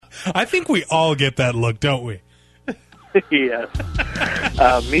I think we all get that look, don't we? Yes.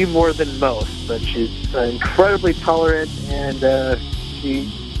 Me more than most, but she's incredibly tolerant, and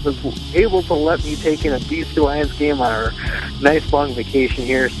she was able to let me take in a BC Lions game on our nice long vacation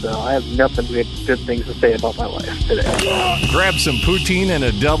here, so I have nothing but good things to say about my life today. Grab some poutine and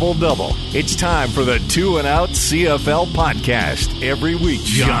a double-double. It's time for the 2 and Out CFL Podcast. Every week,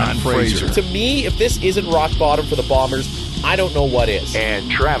 John Fraser. To me, if this isn't rock bottom for the Bombers, I don't know what is. And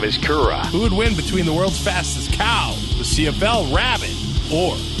Travis Currah. Who would win between the world's fastest cow, the CFL Rabbit,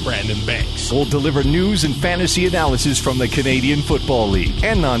 or Brandon Banks? We'll deliver news and fantasy analysis from the Canadian Football League.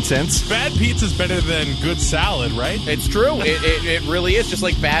 And nonsense. Bad pizza's better than good salad, right? It's true. It really is. Just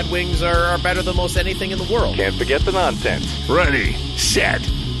like bad wings are better than most anything in the world. Can't forget the nonsense. Ready, set,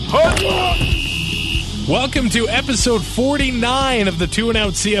 hunt! Welcome to episode 49 of the 2 and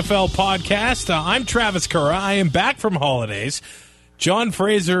Out CFL Podcast. I'm Travis Currah. I am back from holidays. John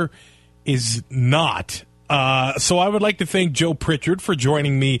Fraser is not. So I would like to thank Joe Pritchard for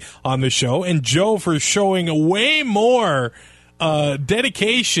joining me on the show, and Joe for showing way more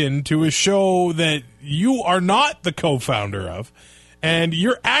dedication to a show that you are not the co-founder of, and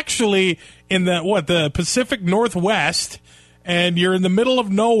you're actually in the Pacific Northwest, and you're in the middle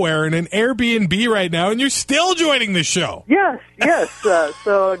of nowhere in an Airbnb right now, and you're still joining the show. Yes.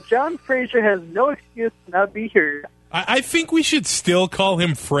 So John Fraser has no excuse to not be here. I think we should still call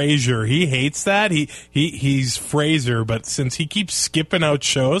him Fraser. He hates that. He's Fraser, but since he keeps skipping out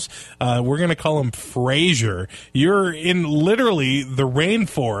shows, we're going to call him Fraser. You're in literally the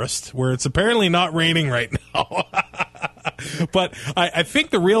rainforest where it's apparently not raining right now. But I think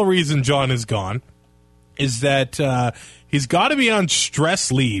the real reason John is gone is that he's got to be on stress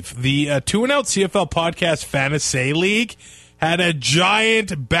leave. The 2 and Out CFL Podcast Fantasy League had a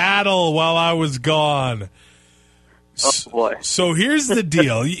giant battle while I was gone. Oh boy! So here's the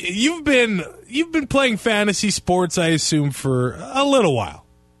deal: you've been playing fantasy sports, I assume, for a little while.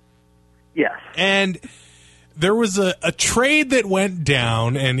 Yes. And there was a trade that went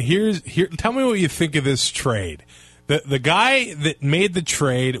down, and here. Tell me what you think of this trade. The guy that made the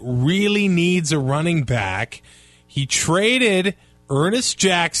trade really needs a running back. He traded Ernest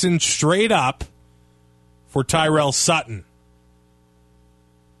Jackson straight up for Tyrell Sutton.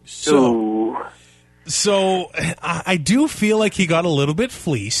 So I do feel like he got a little bit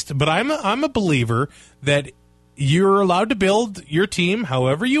fleeced, but I'm a believer that you're allowed to build your team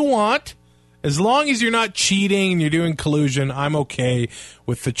however you want. As long as you're not cheating and you're doing collusion, I'm okay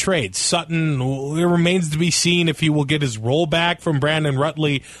with the trade. Sutton, it remains to be seen if he will get his role back from Brandon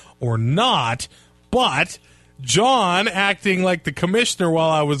Rutley or not. But John, acting like the commissioner while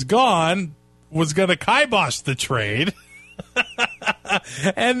I was gone, was going to kibosh the trade.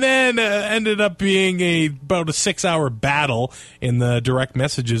 And then ended up being about a 6-hour battle in the direct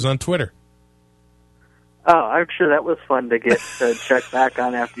messages on Twitter. Oh, I'm sure that was fun to get to check back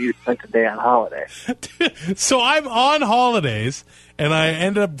on after you spent a day on holiday. So I'm on holidays, and I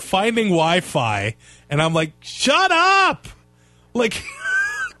ended up finding Wi-Fi, and I'm like, shut up! Like,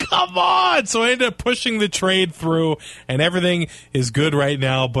 come on! So I ended up pushing the trade through, and everything is good right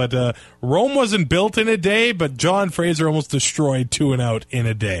now. But Rome wasn't built in a day, but John Fraser almost destroyed 2 and Out in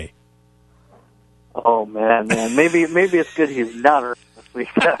a day. Oh, man. Maybe it's good he's not around this week.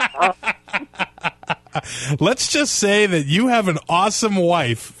 Let's just say that you have an awesome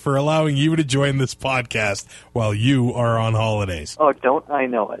wife for allowing you to join this podcast while you are on holidays. Oh, don't I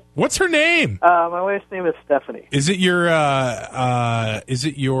know it? What's her name? My wife's name is Stephanie. Is it your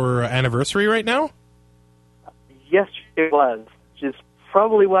anniversary right now? Yes, it was. Which is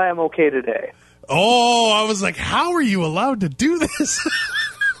probably why I'm okay today. Oh, I was like, how are you allowed to do this?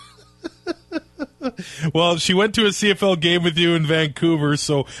 Well, she went to a CFL game with you in Vancouver,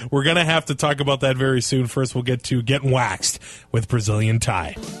 so we're going to have to talk about that very soon. First, we'll get to Gettin Waxed with Brazilian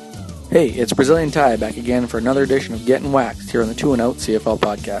Tie. Hey, it's Brazilian Tie back again for another edition of Gettin Waxed here on the 2 and Out CFL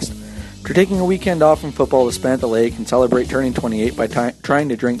Podcast. After taking a weekend off from football to spend at the lake and celebrate turning 28 by trying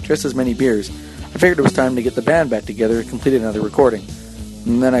to drink just as many beers, I figured it was time to get the band back together to complete another recording.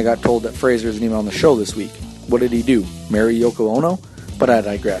 And then I got told that Fraser isn't even on the show this week. What did he do? Marry Yoko Ono? But I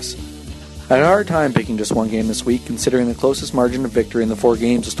digress. I had a hard time picking just one game this week, considering the closest margin of victory in the 4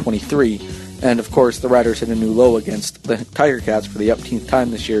 games is 23, and of course the Riders hit a new low against the Tiger Cats for the 18th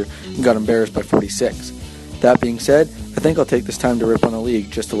time this year and got embarrassed by 46. That being said, I think I'll take this time to rip on the league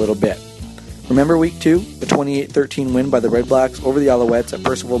just a little bit. Remember Week 2, the 28-13 win by the Red Blacks over the Alouettes at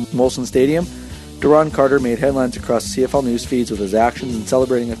Percival Molson Stadium? Duron Carter made headlines across CFL news feeds with his actions in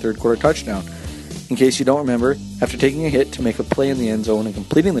celebrating a third-quarter touchdown. In case you don't remember, after taking a hit to make a play in the end zone and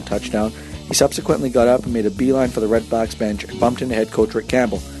completing the touchdown, he subsequently got up and made a beeline for the Red Blacks bench and bumped into head coach Rick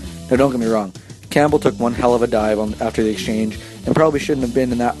Campbell. Now, don't get me wrong. Campbell took one hell of a dive after the exchange and probably shouldn't have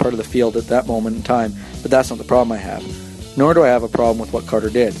been in that part of the field at that moment in time, but that's not the problem I have. Nor do I have a problem with what Carter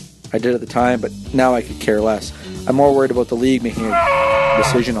did. I did at the time, but now I could care less. I'm more worried about the league making a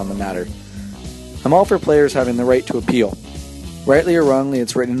decision on the matter. I'm all for players having the right to appeal. Rightly or wrongly,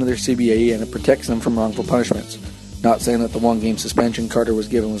 it's written into their CBA and it protects them from wrongful punishments. Not saying that the one-game suspension Carter was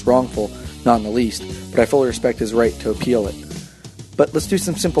given was wrongful, not in the least, but I fully respect his right to appeal it. But let's do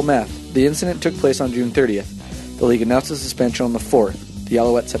some simple math. The incident took place on June 30th. The league announced the suspension on the 4th. The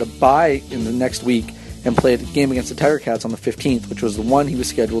Alouettes had a bye in the next week and played a game against the Tiger Cats on the 15th, which was the one he was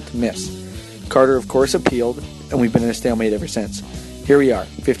scheduled to miss. Carter, of course, appealed, and we've been in a stalemate ever since. Here we are,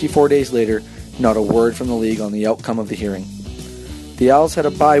 54 days later, not a word from the league on the outcome of the hearing. The Owls had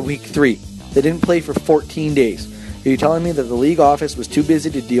a bye week 3. They didn't play for 14 days. Are you telling me that the league office was too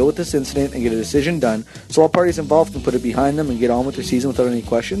busy to deal with this incident and get a decision done so all parties involved can put it behind them and get on with their season without any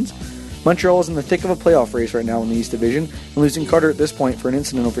questions? Montreal is in the thick of a playoff race right now in the East Division, and losing Carter at this point for an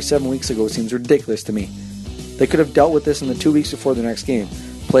incident over 7 weeks ago seems ridiculous to me. They could have dealt with this in the 2 weeks before the next game.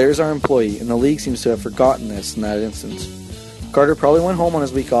 Players are employee, and the league seems to have forgotten this in that instance. Carter probably went home on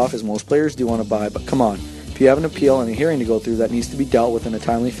his week off, as most players do on a bye, but come on. If you have an appeal and a hearing to go through, that needs to be dealt with in a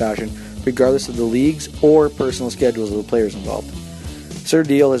timely fashion, regardless of the league's or personal schedules of the players involved. Sir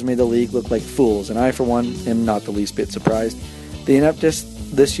Deal has made the league look like fools, and I, for one, am not the least bit surprised. The ineptness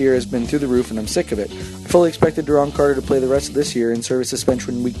this year has been through the roof, and I'm sick of it. I fully expected Duron Carter to play the rest of this year and serve a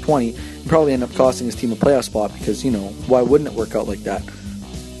suspension in week 20 and probably end up costing his team a playoff spot because, why wouldn't it work out like that?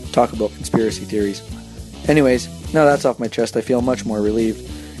 Talk about conspiracy theories. Anyways, now that's off my chest, I feel much more relieved.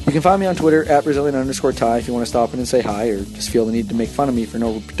 You can find me on Twitter at Brazilian_Ty if you want to stop in and say hi or just feel the need to make fun of me for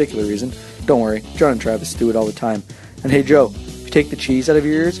no particular reason. Don't worry, John and Travis do it all the time. And hey Joe, if you take the cheese out of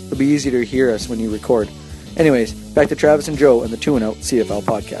your ears, it'll be easier to hear us when you record. Anyways, back to Travis and Joe and the 2-and-Out CFL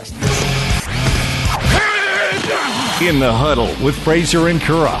Podcast. In the Huddle with Fraser and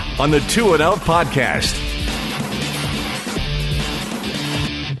Currah on the 2-and-Out Podcast.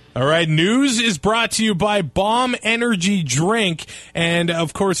 All right, news is brought to you by Bomb Energy Drink, and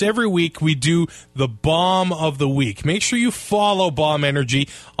of course, every week we do the Bomb of the Week. Make sure you follow Bomb Energy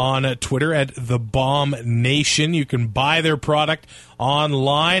on Twitter at The Bomb Nation. You can buy their product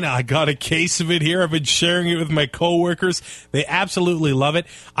online. I got a case of it here. I've been sharing it with my coworkers. They absolutely love it.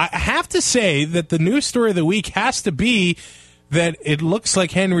 I have to say that the news story of the week has to be that it looks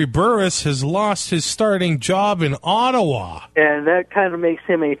like Henry Burris has lost his starting job in Ottawa. And that kind of makes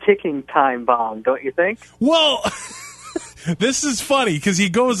him a ticking time bomb, don't you think? Well, this is funny because he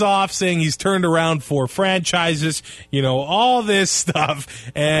goes off saying he's turned around 4 franchises, all this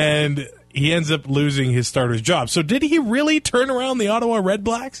stuff, and he ends up losing his starter's job. So did he really turn around the Ottawa Red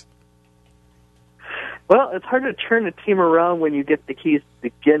Blacks? Well, it's hard to turn a team around when you get the keys to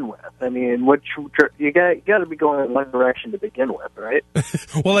begin with. I mean, you got to be going in one direction to begin with, right?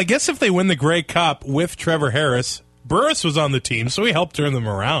 Well, I guess if they win the Grey Cup with Trevor Harris, Burris was on the team, so he helped turn them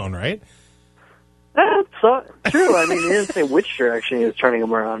around, right? That's true. I mean, he didn't say which direction he was turning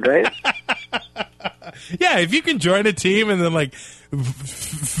them around, right? Yeah, if you can join a team and then,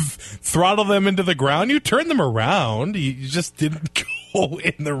 throttle them into the ground, you turn them around. You just didn't go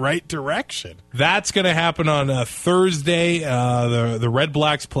in the right direction. That's going to happen on Thursday. The Red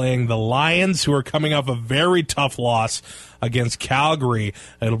Blacks playing the Lions, who are coming off a very tough loss against Calgary.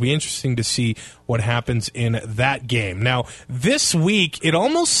 It'll be interesting to see what happens in that game. Now, this week, it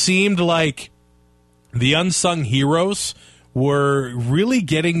almost seemed like the unsung heroes were really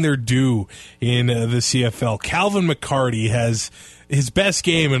getting their due in the CFL. Calvin McCarty has his best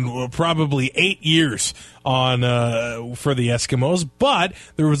game in probably 8 years for the Eskimos, but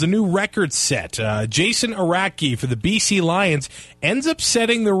there was a new record set. Jason Araki for the BC Lions ends up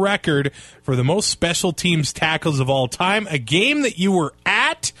setting the record for the most special teams tackles of all time, a game that you were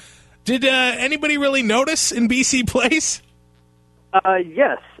at. Did anybody really notice in BC Place?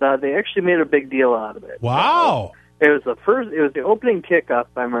 Yes, they actually made a big deal out of it. Wow. It was the opening kickoff,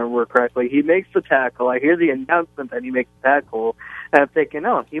 if I remember correctly. He makes the tackle. I hear the announcement that he makes the tackle, and I'm thinking,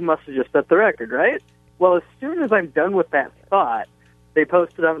 he must have just set the record, right? Well, as soon as I'm done with that thought, they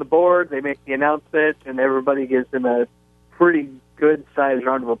post it on the board, they make the announcement, and everybody gives him a pretty good-sized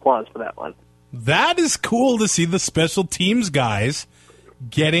round of applause for that one. That is cool to see the special teams guys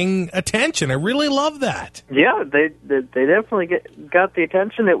getting attention. I really love that. Yeah, they definitely got the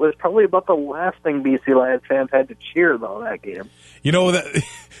attention. It was probably about the last thing BC Lions fans had to cheer, though, that game.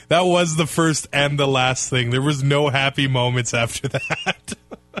 That was the first and the last thing. There was no happy moments after that.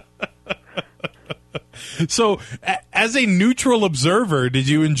 So, as a neutral observer, did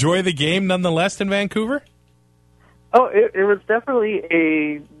you enjoy the game nonetheless in Vancouver? Oh, it was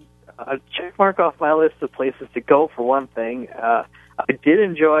definitely A check mark off my list of places to go, for one thing. I did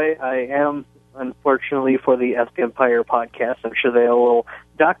enjoy, I am, unfortunately, for the Ask the Umpire podcast. I'm sure they will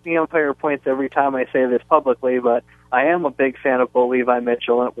dock the umpire points every time I say this publicly, but I am a big fan of Bo Levi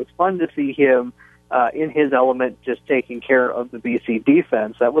Mitchell, and it was fun to see him in his element just taking care of the BC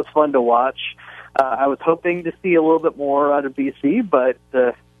defense. That was fun to watch. I was hoping to see a little bit more out of BC, but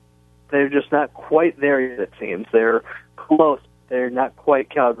they're just not quite there yet, it seems. They're close. They're not quite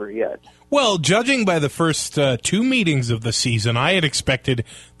Calgary yet. Well, judging by the first two meetings of the season, I had expected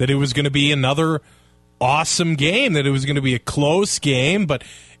that it was going to be another awesome game, that it was going to be a close game, but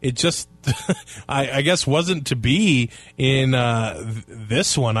it just, I guess, wasn't to be in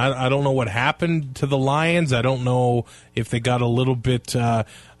this one. I don't know what happened to the Lions. I don't know if they got a little bit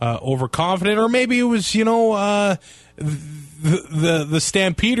overconfident, or maybe it was, the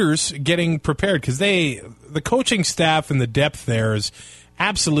Stampeders getting prepared, because the coaching staff and the depth there is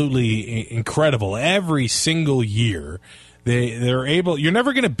absolutely incredible. Every single year, they're able. You're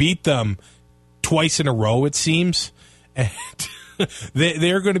never going to beat them twice in a row, it seems. And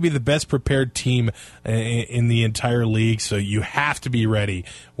they're going to be the best prepared team in the entire league, so you have to be ready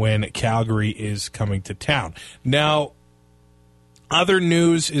when Calgary is coming to town. Now, other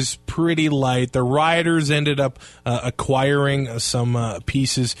news is pretty light. The Riders ended up acquiring some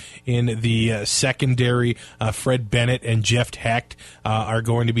pieces in the secondary. Fred Bennett and Jeff Hecht are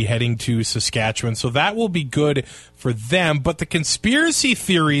going to be heading to Saskatchewan, so that will be good for them. But the conspiracy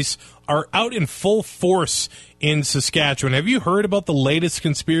theories are out in full force in Saskatchewan. Have you heard about the latest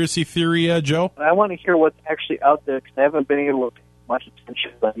conspiracy theory, Joe? I want to hear what's actually out there, because I haven't been able to pay much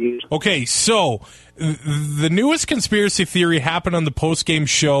attention to that. Okay, so the newest conspiracy theory happened on the post-game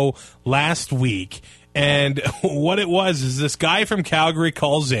show last week, and what it was is this guy from Calgary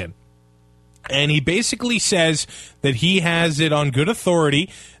calls in, and he basically says that he has it on good authority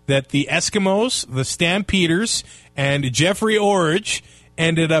that the Eskimos, the Stampeders, and Jeffrey Orridge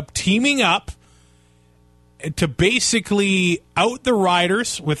ended up teaming up to basically out the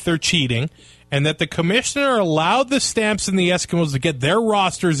Riders with their cheating, and that the commissioner allowed the Stamps and the Eskimos to get their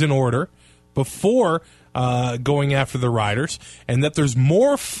rosters in order before going after the Riders, and that there's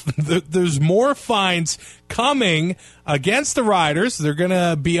more fines coming against the Riders. They're going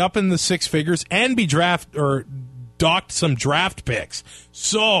to be up in the six figures and be docked some draft picks.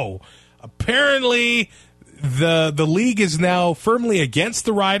 So apparently the league is now firmly against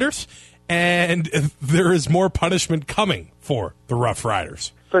the Riders, and there is more punishment coming for the Rough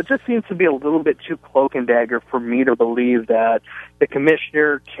Riders. So it just seems to be a little bit too cloak and dagger for me to believe that the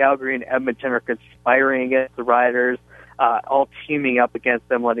commissioner, Calgary, and Edmonton are conspiring against the Riders, all teaming up against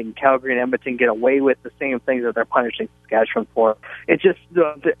them, letting Calgary and Edmonton get away with the same things that they're punishing Saskatchewan for. It just,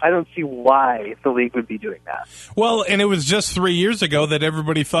 I don't see why the league would be doing that. Well, and it was just 3 years ago that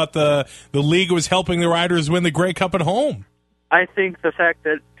everybody thought the league was helping the Riders win the Grey Cup at home. I think the fact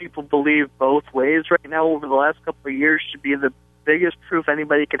that people believe both ways right now over the last couple of years should be the biggest proof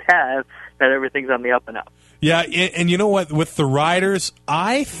anybody could have that everything's on the up and up. Yeah, and you know what? With the Riders,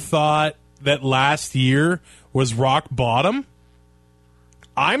 I thought that last year was rock bottom.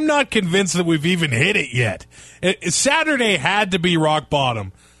 I'm not convinced that we've even hit it yet. Saturday had to be rock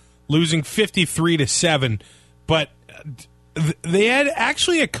bottom, losing 53-7, but they had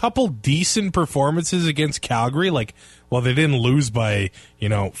actually a couple decent performances against Calgary. Like, well, they didn't lose by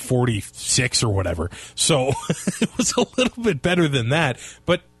 46 or whatever, so it was a little bit better than that.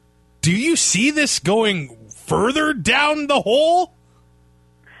 But do you see this going further down the hole?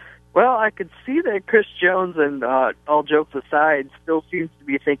 Well, I could see that Chris Jones, and all jokes aside, still seems to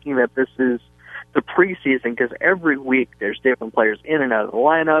be thinking that this is the preseason, because every week there's different players in and out of the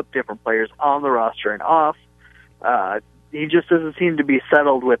lineup, different players on the roster and off. He just doesn't seem to be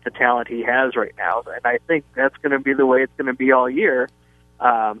settled with the talent he has right now, and I think that's going to be the way it's going to be all year.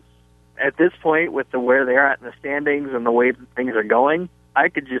 At this point, with where they're at in the standings and the way that things are going, I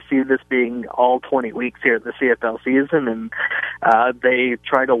could just see this being all 20 weeks here at the CFL season, and they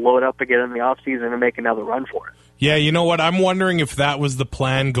try to load up again in the offseason and make another run for it. Yeah, you know what? I'm wondering if that was the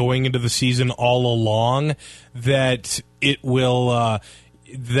plan going into the season all along, that it will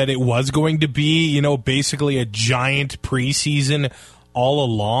that it was going to be, basically a giant preseason all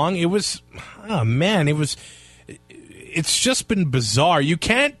along. It was, it's just been bizarre. You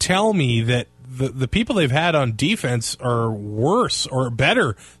can't tell me that the people they've had on defense are worse or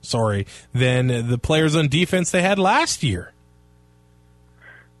better, than the players on defense they had last year.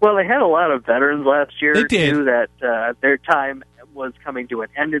 Well, they had a lot of veterans last year, they did. too, that their time was coming to an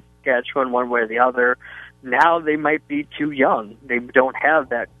end in Saskatchewan one way or the other. Now they might be too young. They don't have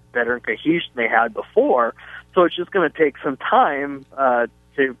that veteran cohesion they had before, so it's just going to take some time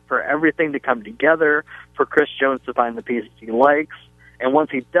for everything to come together, for Chris Jones to find the pieces he likes, and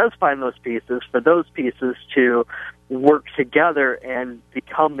once he does find those pieces, for those pieces to work together and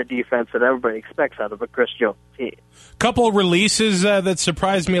become the defense that everybody expects out of a Chris Jones team. Couple of releases that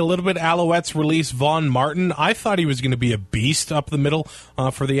surprised me a little bit. Alouettes release Vaughn Martin. I thought he was going to be a beast up the middle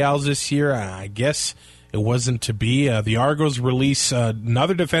for the Owls this year. I guess it wasn't to be. The Argos release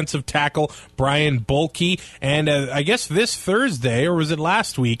another defensive tackle, Brian Bulkey. And I guess this Thursday, or was it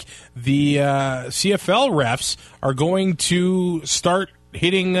last week, the CFL refs are going to start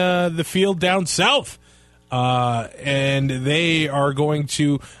hitting the field down south. And they are going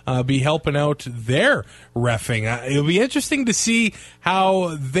to be helping out their reffing. It'll be interesting to see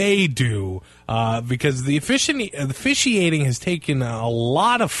how they do because the officiating has taken a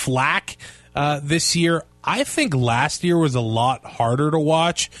lot of flack this year. I think last year was a lot harder to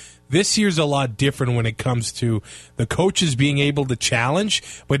watch. This year's a lot different when it comes to the coaches being able to challenge.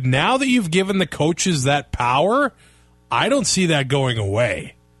 But now that you've given the coaches that power, I don't see that going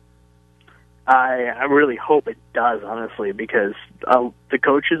away. I really hope it does, honestly, because the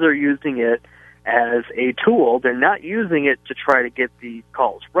coaches are using it as a tool. They're not using it to try to get the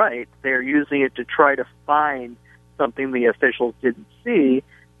calls right. They're using it to try to find something the officials didn't see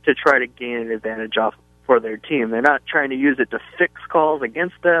to try to gain an advantage off for their team. They're not trying to use it to fix calls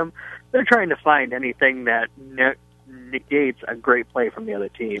against them. They're trying to find anything that negates a great play from the other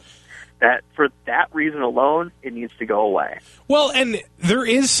team. That for that reason alone, it needs to go away. Well, and there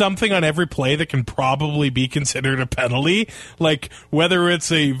is something on every play that can probably be considered a penalty, like whether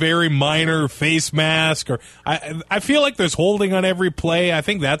it's a very minor face mask or I feel like there's holding on every play. I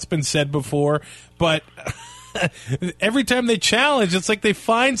think that's been said before, but every time they challenge, it's like they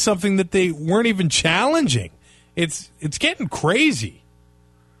find something that they weren't even challenging. It's getting crazy.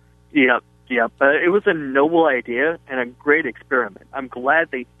 Yep. It was a noble idea and a great experiment. I'm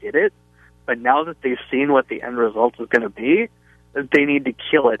glad they did it. But now that they've seen what the end result is going to be, they need to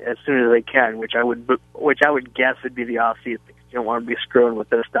kill it as soon as they can, which I would guess would be the off-season, because you don't want to be screwing with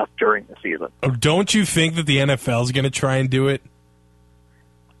this stuff during the season. Don't you think that the NFL is going to try and do it?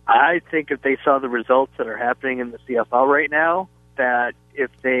 I think if they saw the results that are happening in the CFL right now, that if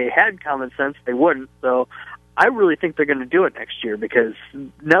they had common sense, they wouldn't. So I really think they're going to do it next year, because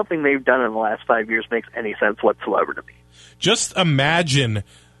nothing they've done in the last 5 years makes any sense whatsoever to me. Just imagine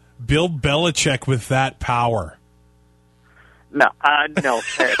Bill Belichick with that power. No,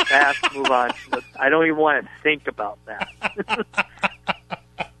 pass, move on. I don't even want to think about that.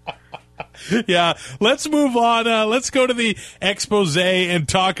 Yeah, let's move on. Let's go to the expose and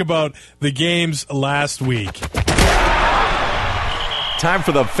talk about the games last week. Time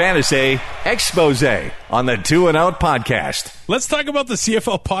for the Fantasy Expose on the 2 and Out Podcast. Let's talk about the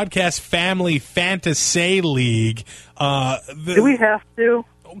CFL Podcast Family Fantasy League. Do we have to?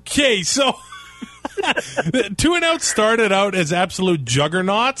 Okay, so 2 and Out started out as absolute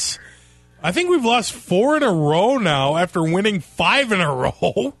juggernauts. I think we've lost 4 in a row now after winning 5 in a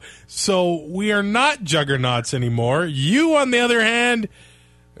row. So we are not juggernauts anymore. You, on the other hand,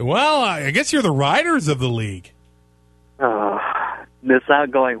 well, I guess you're the riders of the league. It's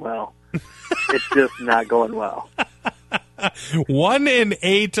not going well. It's just not going well.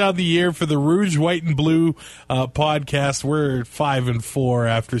 1-8 on the year for the Rouge, White, and Blue podcast. We're 5-4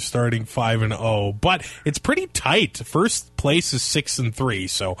 after starting 5-0, but it's pretty tight. First place is 6-3,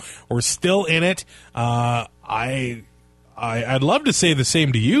 so we're still in it. I'd love to say the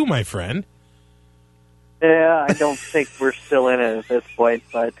same to you, my friend. Yeah, I don't think we're still in it at this point,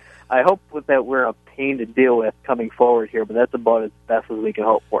 but I hope that we're a pain to deal with coming forward here. But that's about as best as we can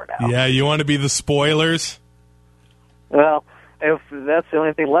hope for now. Yeah, you want to be the spoilers? Well, if that's the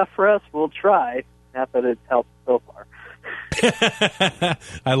only thing left for us, we'll try. Not that it's helped so far.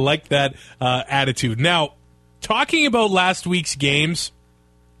 I like that attitude. Now, talking about last week's games,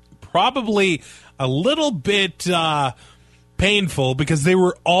 probably a little bit painful because they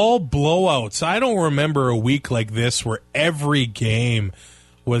were all blowouts. I don't remember a week like this where every game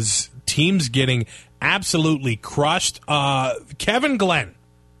was teams getting absolutely crushed. Kevin Glenn,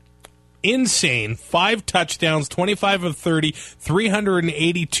 insane. 5 touchdowns, 25 of 30,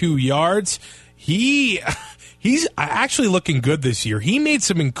 382 yards. He's actually looking good this year. He made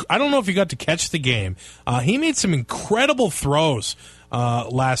some, I don't know if you got to catch the game. He made some incredible throws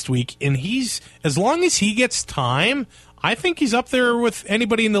last week, and as long as he gets time, I think he's up there with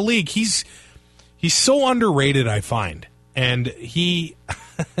anybody in the league. He's so underrated, I find. And he's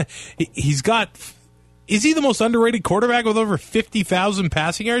got... Is he the most underrated quarterback with over 50,000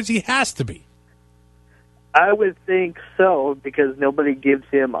 passing yards? He has to be. I would think so, because nobody gives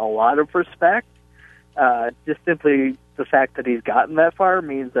him a lot of respect. Just simply the fact that he's gotten that far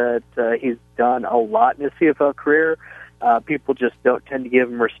means that he's done a lot in his CFL career. People just don't tend to give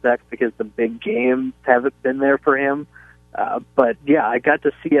him respect because the big games haven't been there for him. But, yeah, I got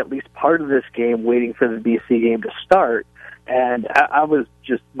to see at least part of this game waiting for the BC game to start, and I was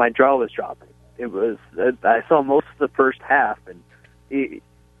just, my jaw was dropping. I saw most of the first half, and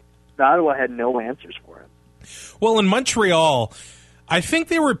Ottawa had no answers for him. Well, in Montreal, I think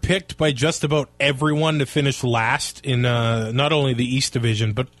they were picked by just about everyone to finish last in not only the East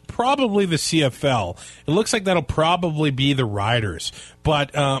Division, but probably the CFL. It looks like that'll probably be the Riders.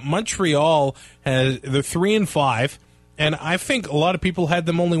 But Montreal, they're 3-5, and I think a lot of people had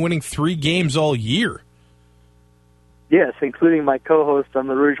them only winning 3 games all year. Yes, including my co-host on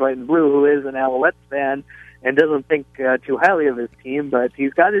the Rouge, White, and Blue, who is an Alouettes fan and doesn't think too highly of his team, but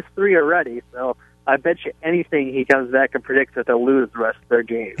he's got his 3 already, so I bet you anything he comes back and predicts that they'll lose the rest of their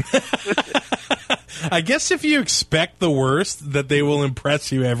games. I guess if you expect the worst, that they will impress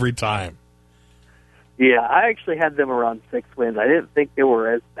you every time. Yeah, I actually had them around 6 wins. I didn't think they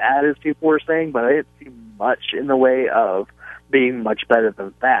were as bad as people were saying, but I didn't see much in the way of being much better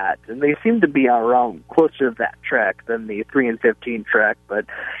than that. And they seem to be around closer to that track than the 3-15 track, but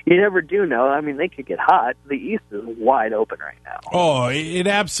you never do know. I mean, they could get hot. The East is wide open right now. Oh, it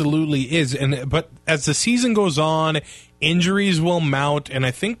absolutely is. But as the season goes on, injuries will mount, and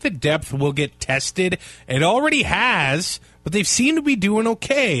I think the depth will get tested. It already has, but they seem to be doing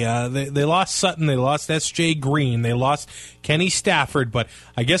okay. They lost Sutton, they lost S.J. Green, they lost Kenny Stafford, but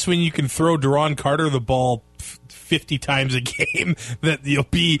I guess when you can throw Duron Carter the ball 50 times a game, that you'll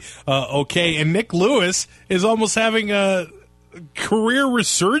be okay. And Nick Lewis is almost having a career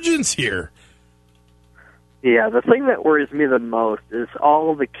resurgence here. Yeah, the thing that worries me the most is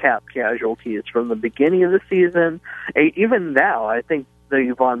all of the cap casualties from the beginning of the season. Even now, I think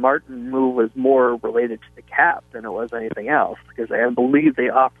the Von Martin move was more related to the cap than it was anything else, because I believe they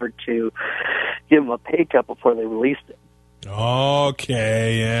offered to give him a pay cut before they released it.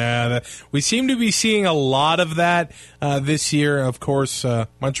 Okay, yeah. We seem to be seeing a lot of that this year. Of course,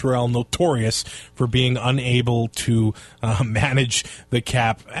 Montreal notorious for being unable to manage the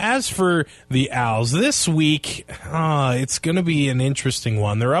cap. As for the Owls, this week, it's going to be an interesting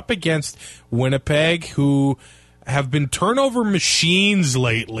one. They're up against Winnipeg, who have been turnover machines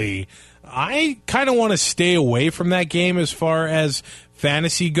lately. I kind of want to stay away from that game as far as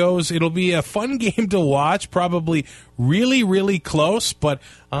fantasy goes. It'll be a fun game to watch, probably really, really close, but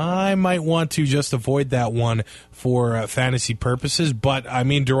I might want to just avoid that one for fantasy purposes. But, I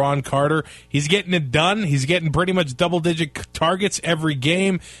mean, Duron Carter, he's getting it done. He's getting pretty much double-digit targets every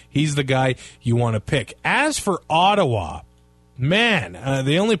game. He's the guy you want to pick. As for Ottawa, man,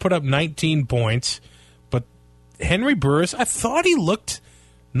 they only put up 19 points, but Henry Burris, I thought he looked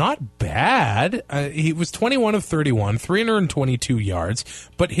not bad. He was 21 of 31, 322 yards,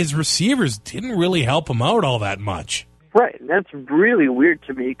 but his receivers didn't really help him out all that much. Right, and that's really weird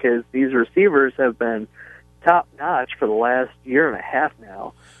to me because these receivers have been top-notch for the last year and a half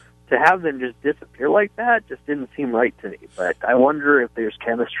now. To have them just disappear like that just didn't seem right to me. But I wonder if there's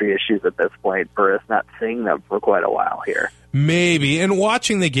chemistry issues at this point for us not seeing them for quite a while here. Maybe. And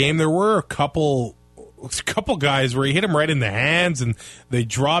watching the game, there were a couple guys where he hit him right in the hands and they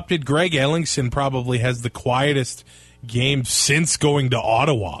dropped it. Greg Ellingson probably has the quietest game since going to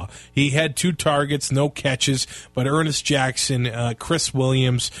Ottawa. He had 2 targets, no catches, but Ernest Jackson, Chris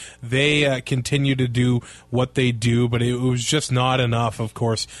Williams, they continue to do what they do, but it was just not enough, of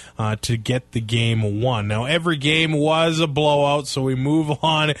course, to get the game won. Now, every game was a blowout, so we move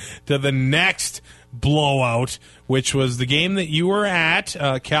on to the next blowout, which was the game that you were at,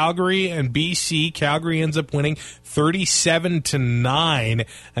 Calgary and BC. Calgary ends up winning 37-9,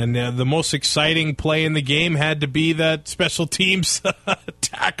 and the most exciting play in the game had to be that special teams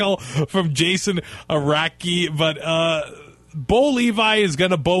tackle from Jason Araki, but Bo Levi is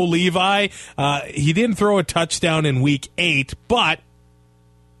going to Bo Levi. He didn't throw a touchdown in week 8, but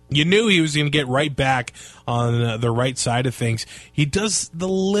you knew he was going to get right back on the right side of things. He does the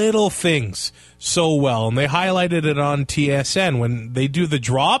little things so well, and they highlighted it on TSN. When they do the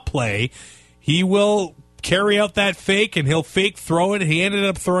draw play, he will carry out that fake, and he'll fake throw it. He ended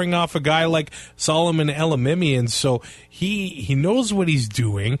up throwing off a guy like Solomon Elamimi, and so he knows what he's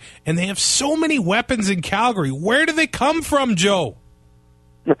doing, and they have so many weapons in Calgary. Where do they come from, Joe?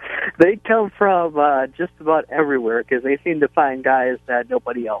 They come from just about everywhere because they seem to find guys that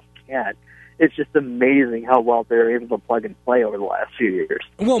nobody else can. It's just amazing how well they're able to plug and play over the last few years.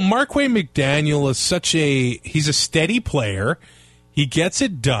 Well, Marquay McDaniel is he's a steady player. He gets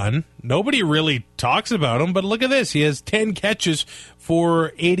it done. Nobody really talks about him, but look at this. He has 10 catches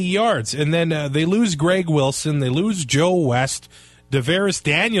for 80 yards. And then they lose Greg Wilson. They lose Joe West. Devaris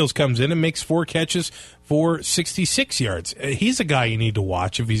Daniels comes in and makes 4 catches for 66 yards. He's a guy you need to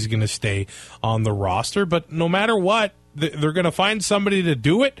watch if he's going to stay on the roster. But no matter what, they're going to find somebody to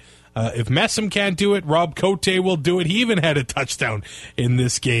do it. If Messam can't do it, Rob Cote will do it. He even had a touchdown in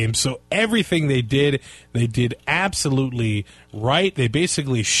this game. So everything they did absolutely right. They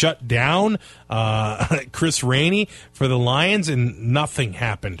basically shut down Chris Rainey for the Lions, and nothing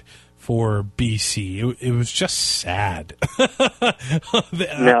happened for BC. It was just sad.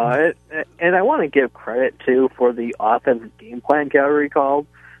 No, and I want to give credit, too, for the offensive game plan Calgary called,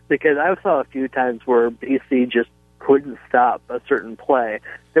 because I saw a few times where BC just couldn't stop a certain play.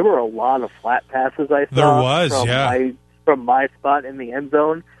 There were a lot of flat passes I saw. There was, from my spot in the end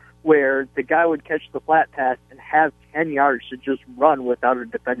zone, where the guy would catch the flat pass and have 10 yards to just run without a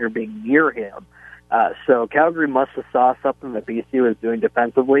defender being near him. So Calgary must have saw something that BC was doing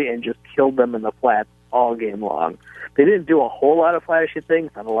defensively and just killed them in the flats all game long. They didn't do a whole lot of flashy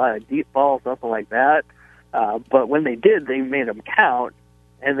things, not a lot of deep balls, nothing like that. But when they did, they made them count,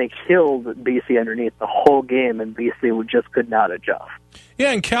 and they killed BC underneath the whole game, and BC just could not adjust.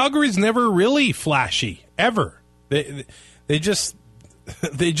 Yeah, and Calgary's never really flashy, ever. They just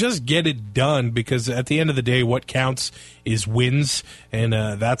get it done, because at the end of the day, what counts is wins, and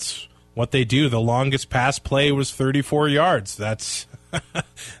that's what they do. The longest pass play was 34 yards. That's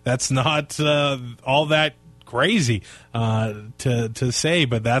not all that crazy to say,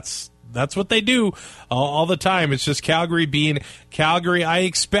 but that's what they do all the time. It's just Calgary being Calgary. I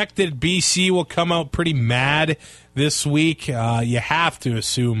expect that BC will come out pretty mad this week. You have to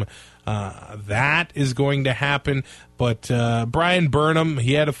assume that is going to happen. But Brian Burnham,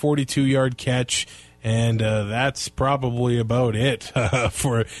 he had a 42-yard catch, and that's probably about it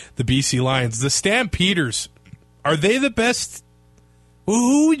for the BC Lions. The Stampeders, are they the best?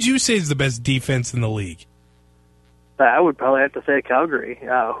 Who would you say is the best defense in the league? I would probably have to say Calgary.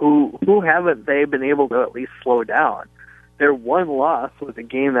 Who haven't they been able to at least slow down? Their one loss was a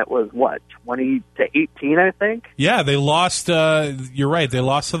game that was, 20-18, I think? Yeah, they lost, you're right, they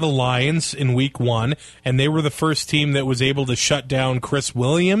lost to the Lions in week 1, and they were the first team that was able to shut down Chris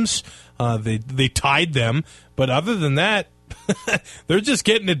Williams. They tied them, but other than that, they're just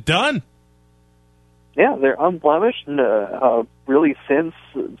getting it done. Yeah, they're unblemished, and really since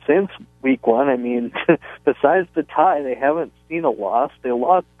week 1. I mean, besides the tie, they haven't seen a loss. The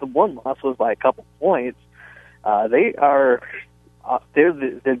one loss was by a couple points. They're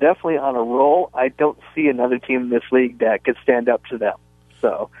definitely on a roll. I don't see another team in this league that could stand up to them.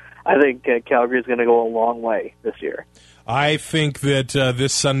 So I think Calgary is going to go a long way this year. I think that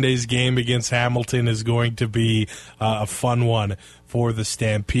this Sunday's game against Hamilton is going to be a fun one for the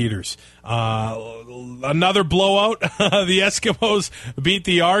Stampeders. Another blowout. The Eskimos beat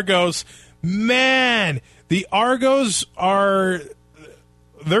the Argos. Man, the Argos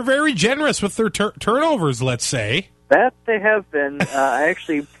they're very generous with their turnovers, let's say. That they have been. I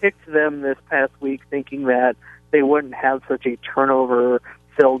actually picked them this past week thinking that they wouldn't have such a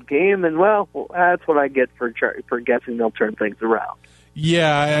turnover-filled game, and, well, that's what I get for guessing they'll turn things around.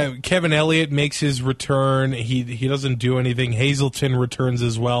 Yeah, Kevin Elliott makes his return. He doesn't do anything. Hazelton returns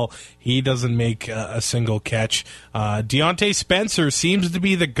as well. He doesn't make a single catch. Deontay Spencer seems to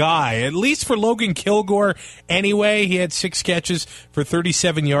be the guy, at least for Logan Kilgore anyway. He had 6 catches for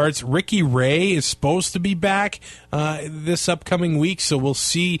 37 yards. Ricky Ray is supposed to be back this upcoming week, so we'll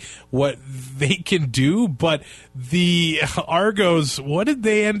see what they can do. But the Argos, what did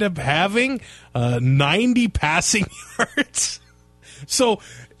they end up having? 90 passing yards. So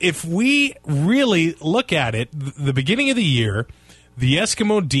if we really look at it, the beginning of the year, the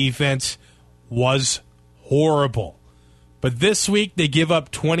Eskimo defense was horrible. But this week they give up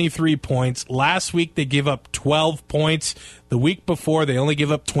 23 points. Last week they give up 12 points. The week before they only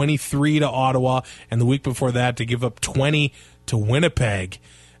give up 23 to Ottawa. And the week before that they give up 20 to Winnipeg.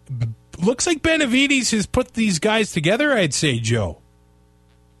 Looks like Benavides has put these guys together, I'd say, Joe.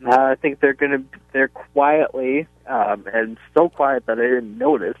 I think they're quietly, and so quiet that I didn't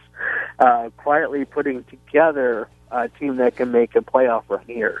notice, quietly putting together a team that can make a playoff run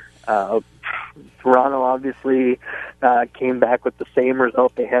here. Toronto obviously came back with the same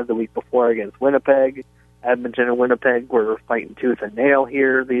result they had the week before against Winnipeg. Edmonton and Winnipeg were fighting tooth and nail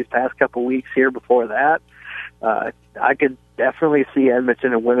here these past couple weeks here before that. I could definitely see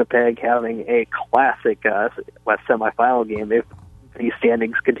Edmonton and Winnipeg having a classic West semifinal game if these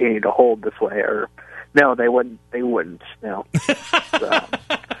standings continue to hold this way. Or no, they wouldn't. No. So,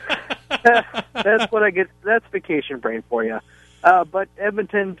 that's what I get. That's vacation brain for you. But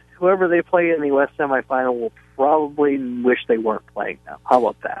Edmonton, whoever they play in the West semifinal, will probably wish they weren't playing now. How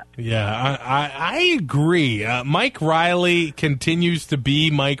about that? Yeah, I agree. Mike Riley continues to be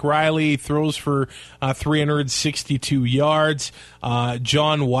Mike Riley. Throws for 362 yards.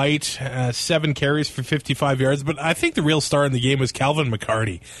 John White, 7 carries for 55 yards. But I think the real star in the game was Calvin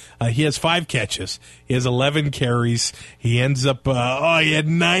McCarty. He has 5 catches. He has 11 carries. He ends up, he had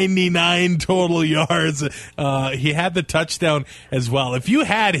 99 total yards. He had the touchdown as well. If you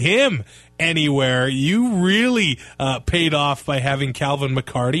had him anywhere, you really paid off by having Calvin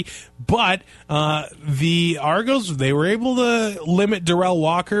McCarty. But the Argos, they were able to limit Darrell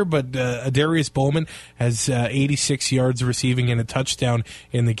Walker, but Adarius Bowman has 86 yards receiving and a touchdown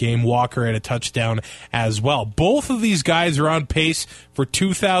in the game. Walker had a touchdown as well. Both of these guys are on pace for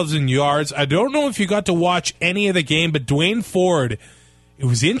 2,000 yards. I don't know if you got to watch any of the game, but Dwayne Ford, it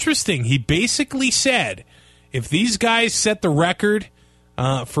was interesting. He basically said, if these guys set the record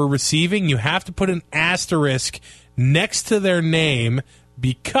for receiving, you have to put an asterisk next to their name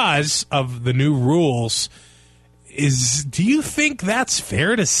because of the new rules. Do you think that's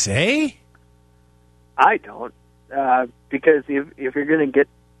fair to say? I don't, because if you're going to get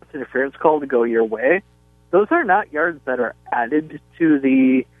an interference call to go your way, those are not yards that are added to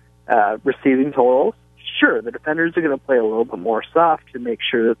the receiving totals. Sure, the defenders are going to play a little bit more soft to make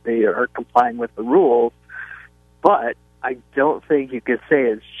sure that they are complying with the rules, but I don't think you could say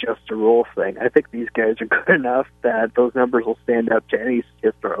it's just a rule thing. I think these guys are good enough that those numbers will stand up to any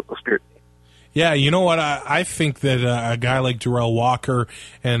historical scrutiny. Yeah, you know what? I think that a guy like Darrell Walker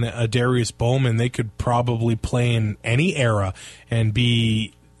and Adarius Bowman, they could probably play in any era and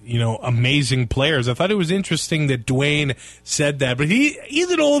be, amazing players. I thought it was interesting that Dwayne said that, but he's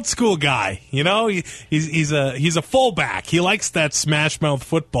an old school guy. He's a fullback. He likes that smash mouth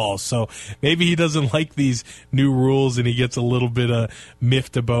football. So maybe he doesn't like these new rules, and he gets a little bit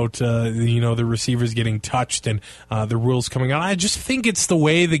miffed about the receivers getting touched and the rules coming out. I just think it's the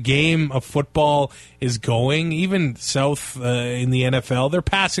way the game of football is going. Even south in the NFL, they're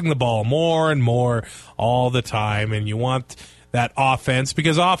passing the ball more and more all the time, and you want that offense,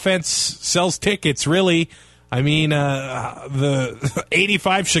 because offense sells tickets, really. I mean, the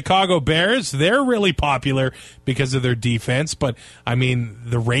 85 Chicago Bears, they're really popular because of their defense, but, I mean,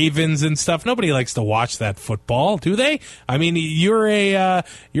 the Ravens and stuff, nobody likes to watch that football, do they? I mean, you're a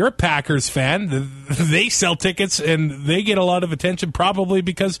Packers fan. They sell tickets, and they get a lot of attention probably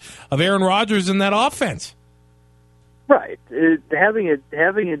because of Aaron Rodgers and that offense. Right. Having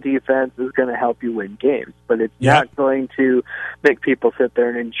a defense is going to help you win games, but it's not going to make people sit there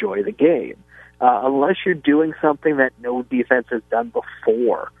and enjoy the game. Unless you're doing something that no defense has done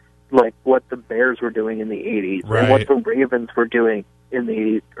before, like what the Bears were doing in the 80s and what the Ravens were doing in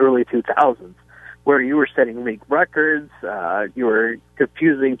the early 2000s, where you were setting league records, you were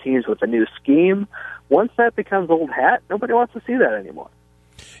confusing teams with a new scheme. Once that becomes old hat, nobody wants to see that anymore.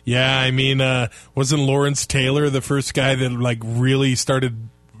 Yeah, I mean, wasn't Lawrence Taylor the first guy that really started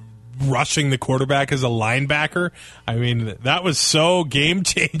rushing the quarterback as a linebacker? I mean, that was so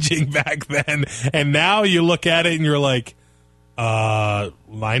game-changing back then. And now you look at it and you're like,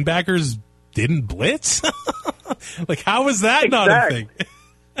 linebackers didn't blitz? How is that not a thing?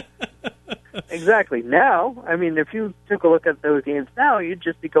 Exactly. Now, I mean, if you took a look at those games now, you'd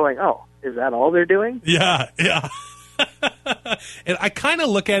just be going, oh, is that all they're doing? Yeah. And I kind of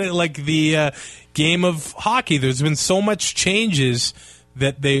look at it like the game of hockey. There's been so much changes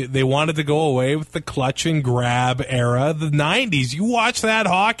that they wanted to go away with the clutch and grab era, the 90s. You watch that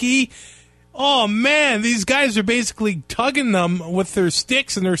hockey, oh man, these guys are basically tugging them with their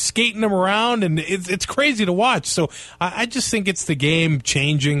sticks and they're skating them around, and it's crazy to watch. So I just think it's the game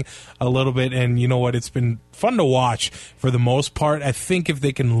changing a little bit, and you know what? It's been fun to watch for the most part. I think if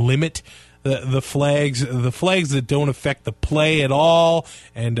they can limit the flags that don't affect the play at all,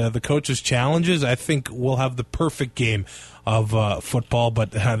 and the coaches' challenges, I think we'll have the perfect game of football. But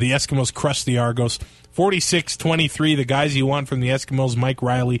the Eskimos crushed the Argos 46-23. The guys you want from the Eskimos: Mike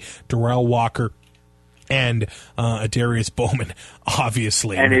Riley, Darrell Walker, and Adarius Bowman,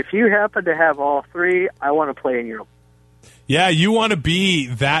 obviously. And if you happen to have all three, I want to play in your... Yeah, you want to be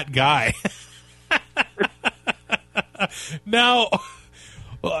that guy. Now...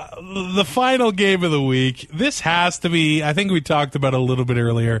 the final game of the week, this has to be, I think we talked about it a little bit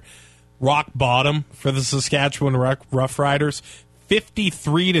earlier, rock bottom for the Saskatchewan Roughriders.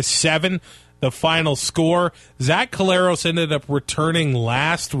 53-7, the final score. Zach Collaros ended up returning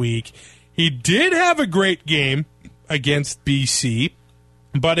last week. He did have a great game against BC,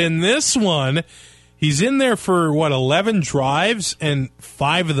 but in this one, he's in there for, 11 drives, and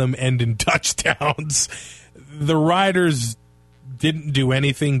 5 of them end in touchdowns. The Riders didn't do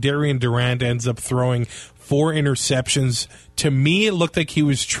anything. Darian Durant ends up throwing 4 interceptions. To me, it looked like he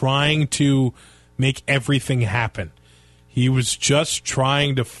was trying to make everything happen. He was just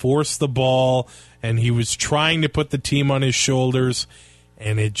trying to force the ball, and he was trying to put the team on his shoulders,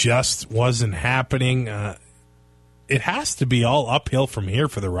 and it just wasn't happening. It has to be all uphill from here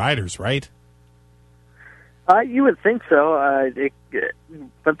for the Riders, right? You would think so.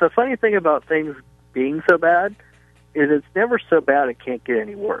 But the funny thing about things being so bad is it's never so bad it can't get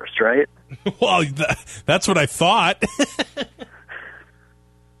any worse, right? Well, that's what I thought.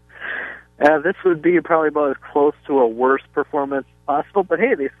 This would be probably about as close to a worse performance possible, but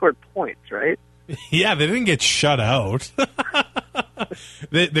hey, they scored points, right? Yeah, they didn't get shut out.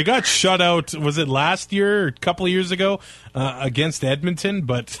 They got shut out, was it last year or a couple of years ago against Edmonton,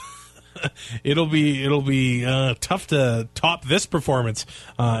 but it'll be tough to top this performance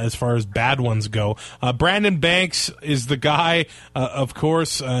as far as bad ones go. Brandon Banks is the guy, of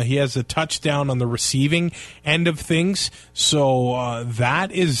course. He has a touchdown on the receiving end of things, so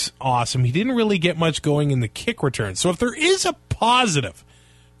that is awesome. He didn't really get much going in the kick return. So if there is a positive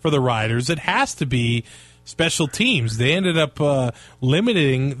for the Riders, it has to be special teams. They ended up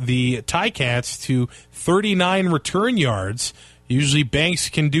limiting the Ticats to 39 return yards. Usually Banks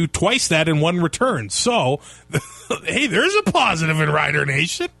can do twice that in one return. So, hey, there's a positive in Rider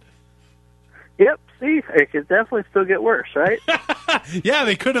Nation. Yep, see, it could definitely still get worse, right? Yeah,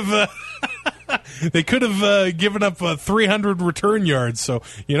 they could have given up 300 return yards. So,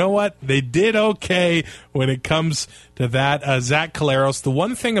 you know what? They did okay when it comes to that. Zach Collaros, the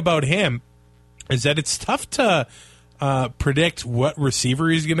one thing about him is that it's tough to predict what receiver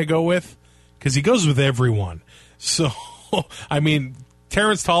he's going to go with because he goes with everyone. So, I mean,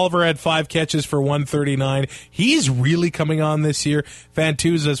 Terrence Tolliver had 5 catches for 139. He's really coming on this year.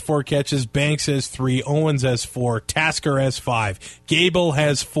 Fantuz has 4 catches. Banks has 3. Owens has 4. Tasker has 5. Gable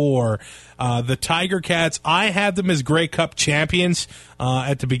has 4. The Tiger Cats, I had them as Grey Cup champions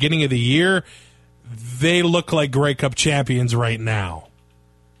at the beginning of the year. They look like Grey Cup champions right now.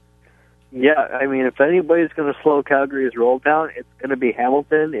 Yeah, I mean, if anybody's going to slow Calgary's roll down, it's going to be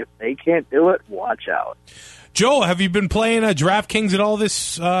Hamilton. If they can't do it, watch out. Joe, have you been playing DraftKings at all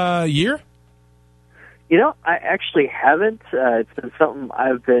this year? You know, I actually haven't. It's been something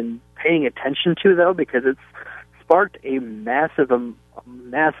I've been paying attention to, though, because it's sparked a massive,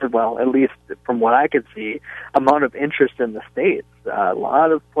 well, at least from what I could see, amount of interest in the States. A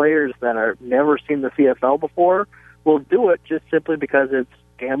lot of players that have never seen the CFL before will do it just simply because it's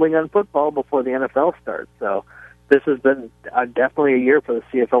gambling on football before the NFL starts. So this has been definitely a year for the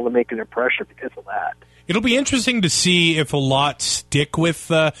CFL to make an impression because of that. It'll be interesting to see if a lot stick with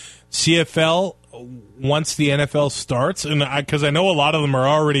CFL once the NFL starts, and because I know a lot of them are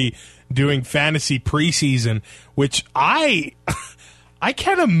already doing fantasy preseason, which I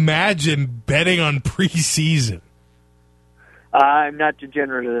can't imagine betting on preseason. I'm not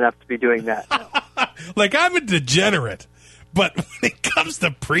degenerate enough to be doing that. No. Like, I'm a degenerate, but when it comes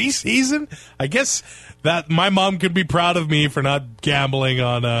to preseason, I guess that my mom could be proud of me for not gambling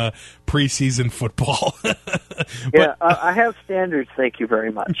on preseason football. Yeah, I have standards, thank you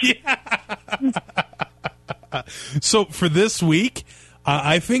very much. Yeah. So for this week,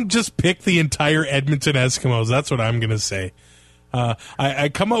 I think just pick the entire Edmonton Eskimos. That's what I'm going to say. I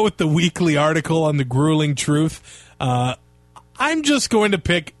come out with the weekly article on the grueling truth. I'm just going to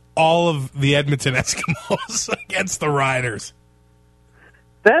pick all of the Edmonton Eskimos against the Riders.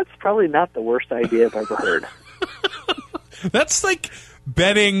 That's probably not the worst idea I've ever heard. That's like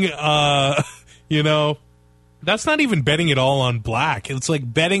betting, that's not even betting it all on black. It's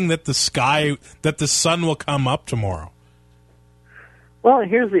like betting that the sun will come up tomorrow. Well, and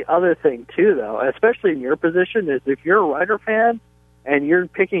here's the other thing, too, though, especially in your position, is if you're a Rider fan and you're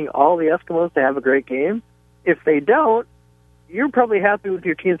picking all the Eskimos to have a great game, if they don't, you're probably happy with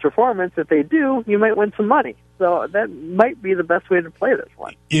your team's performance. If they do, you might win some money. So that might be the best way to play this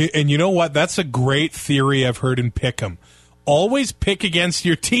one. And you know what? That's a great theory I've heard in Pick'em. Always pick against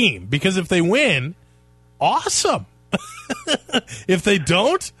your team, because if they win, awesome. If they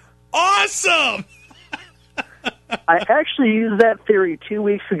don't, awesome. I actually used that theory 2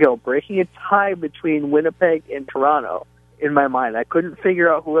 weeks ago, breaking a tie between Winnipeg and Toronto in my mind. I couldn't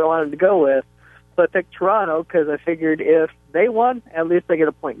figure out who I wanted to go with, so I picked Toronto because I figured if they won, at least I get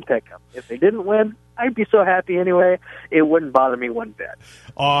a point and pick them. If they didn't win, I'd be so happy anyway, it wouldn't bother me one bit.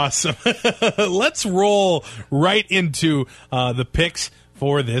 Awesome. Let's roll right into the picks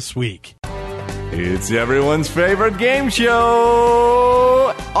for this week. It's everyone's favorite game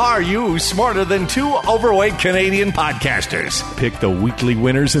show, Are you smarter than two overweight Canadian podcasters? Pick the weekly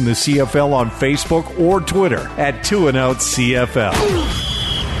winners in the CFL on Facebook or Twitter at 2&Out CFL.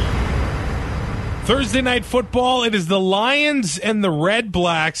 Thursday night football, it is the Lions and the Red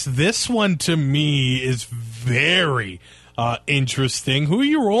Blacks. This one, to me, is very interesting. Who are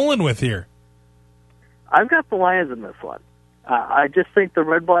you rolling with here? I've got the Lions in this one. I just think the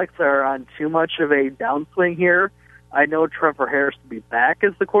Red Blacks are on too much of a downswing here. I know Trevor Harris to be back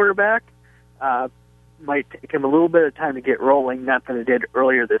as the quarterback. Might take him a little bit of time to get rolling, not than it did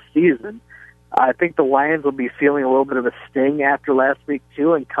earlier this season. I think the Lions will be feeling a little bit of a sting after last week,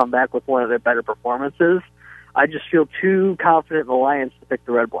 too, and come back with one of their better performances. I just feel too confident in the Lions to pick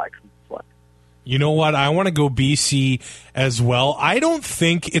the Red Blacks in this one. You know what? I want to go BC as well. I don't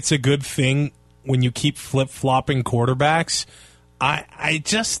think it's a good thing when you keep flip-flopping quarterbacks. I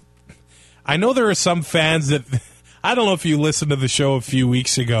know there are some fans that, I don't know if you listened to the show a few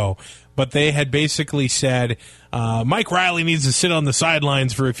weeks ago, but they had basically said, Mike Riley needs to sit on the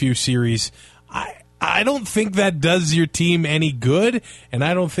sidelines for a few series. I don't think that does your team any good, and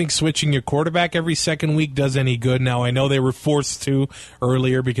I don't think switching your quarterback every second week does any good. Now, I know they were forced to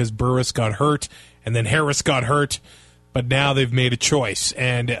earlier because Burris got hurt, and then Harris got hurt, but now they've made a choice.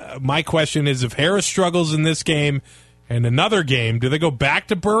 And my question is, if Harris struggles in this game and another game, do they go back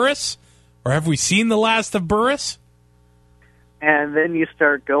to Burris, or have we seen the last of Burris? And then you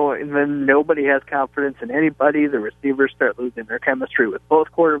start going, and then nobody has confidence in anybody. The receivers start losing their chemistry with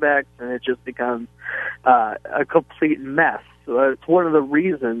both quarterbacks, and it just becomes a complete mess. So it's one of the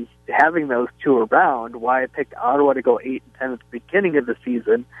reasons, having those two around, why I picked Ottawa to go 8-10 at the beginning of the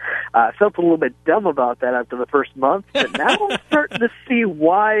season. I felt a little bit dumb about that after the first month, but now I'm starting to see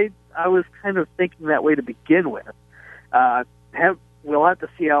why I was kind of thinking that way to begin with. We'll have to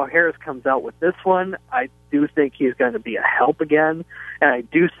see how Harris comes out with this one. I do think he's going to be a help again, and I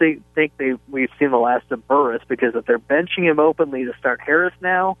do think we've seen the last of Burris, because if they're benching him openly to start Harris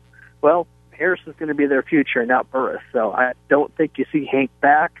now, well, Harris is going to be their future, not Burris. So I don't think you see Hank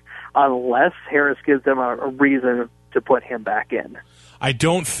back unless Harris gives them a reason to put him back in. I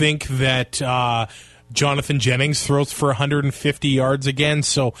don't think that Jonathan Jennings throws for 150 yards again,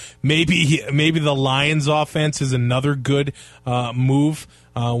 so maybe the Lions' offense is another good move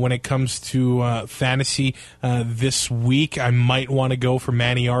when it comes to fantasy this week. I might want to go for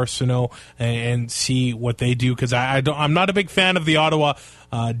Manny Arsenault and see what they do, because I'm not a big fan of the Ottawa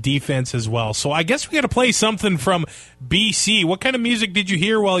defense as well. So I guess we got to play something from BC. What kind of music did you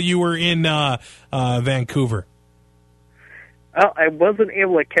hear while you were in Vancouver? Well, I wasn't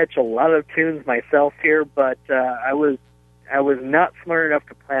able to catch a lot of tunes myself here, but I was not smart enough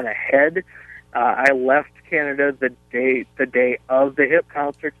to plan ahead. I left Canada the day of the HIP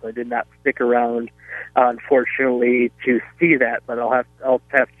concert, so I did not stick around, unfortunately, to see that. But I'll have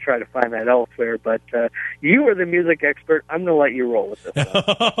to try to find that elsewhere. But you are the music expert. I'm going to let you roll with this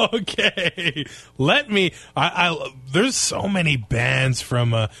one. Okay, let me. There's so many bands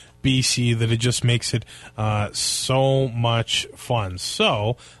from BC that it just makes it so much fun.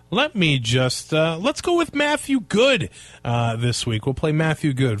 So let me just let's go with Matthew Good this week. We'll play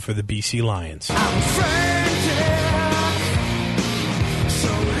Matthew Good for the BC Lions.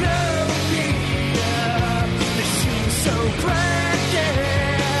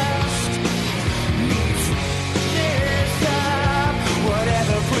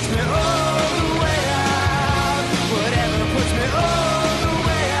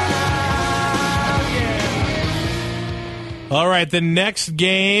 All right, the next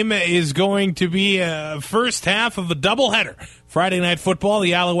game is going to be first half of a doubleheader. Friday Night Football,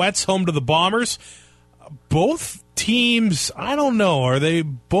 the Alouettes home to the Bombers. Both teams, I don't know, are they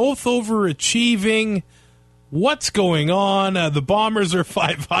both overachieving? What's going on? The Bombers are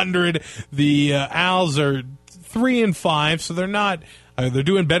 500. The Owls are 3-5, so they're not. They're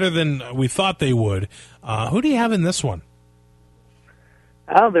doing better than we thought they would. Who do you have in this one?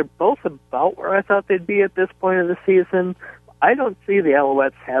 They're both about where I thought they'd be at this point of the season. I don't see the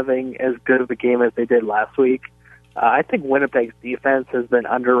Alouettes having as good of a game as they did last week. I think Winnipeg's defense has been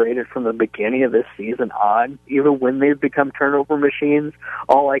underrated from the beginning of this season on. Even when they've become turnover machines,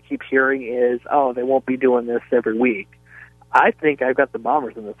 all I keep hearing is, they won't be doing this every week. I think I've got the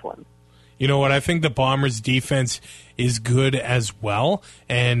Bombers in this one. You know what? I think the Bombers' defense is good as well,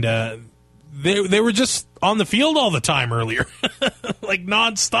 and they were just on the field all the time earlier, like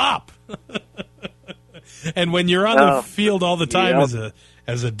nonstop. And when you're on the field all the time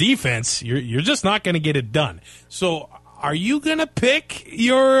as a defense, you're just not going to get it done. So, are you going to pick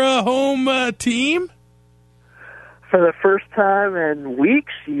your home team? For the first time in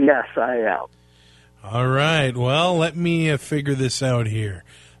weeks, yes, I am. All right. Well, let me figure this out here.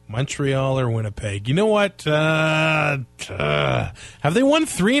 Montreal or Winnipeg? You know what? Have they won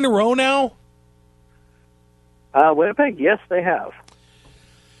 3 in a row now? Winnipeg, yes, they have.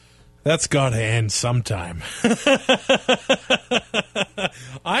 That's got to end sometime.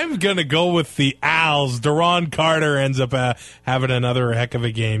 I'm going to go with the Als. Duron Carter ends up having another heck of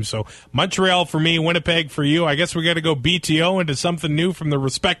a game. So Montreal for me, Winnipeg for you. I guess we got to go BTO into something new from the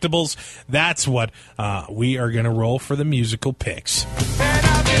Respectables. That's what we are going to roll for the musical picks. And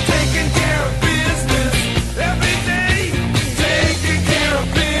I've been taking care of business every day. Taking care of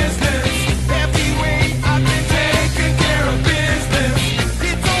business every way. I've been taking care of business.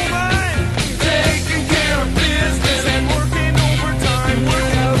 It's all mine. Taking care of business and working overtime.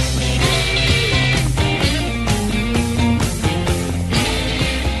 Work out.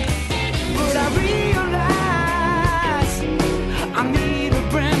 But I realize I need a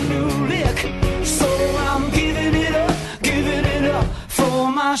brand new lick. So I'm giving it up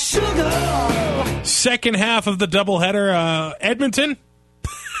for my sugar. Second half of the doubleheader, Edmonton.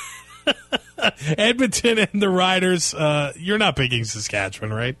 Edmonton and the Riders. You're not picking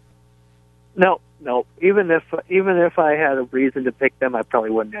Saskatchewan, right? No. Even if I had a reason to pick them, I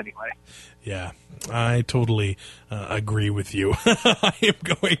probably wouldn't anyway. Yeah, I totally agree with you. I am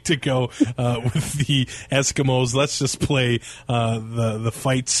going to go with the Eskimos. Let's just play the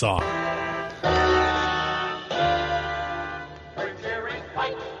fight song. We're cheering,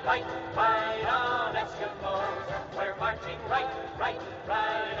 fight, fight, fight on Eskimos. We're marching right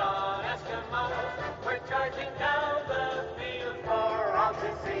on Eskimos. We're charging down the field for all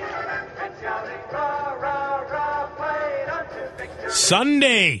to see and shouting, rah, rah, rah, fight on to victory.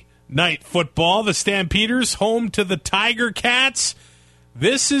 Sunday night football. The Stampeders home to the Tiger Cats.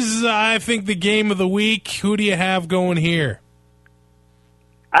 This is, I think, the game of the week. Who do you have going here?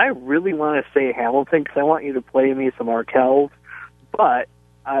 I really want to say Hamilton because I want you to play me some Arkells, but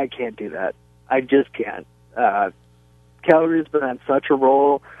I can't do that. I just can't. Calgary's been on such a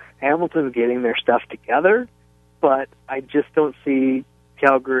roll. Hamilton's getting their stuff together, but I just don't see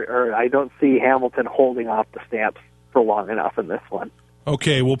I don't see Hamilton holding off the Stamps for long enough in this one.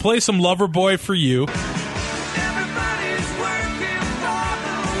 Okay, we'll play some Loverboy for you. Everybody's working for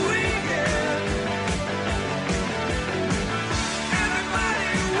the weekend.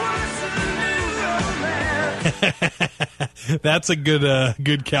 Everybody wants a new romance. That's a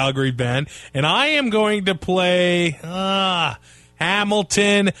good Calgary band. And I am going to play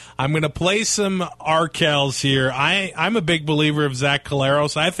Hamilton. I'm going to play some Arkells here. I'm a big believer of Zach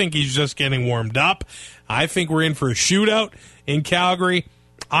Collaros. I think he's just getting warmed up. I think we're in for a shootout in Calgary.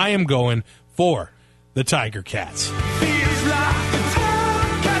 I am going for the Tiger Cats. Feels like the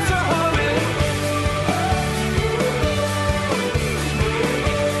town cats are humming.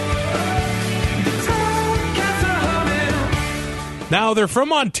 The town cats are humming. Now, they're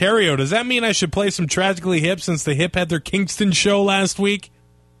from Ontario. Does that mean I should play some Tragically Hip since the Hip had their Kingston show last week?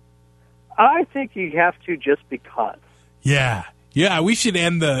 I think you have to just because. Yeah, we should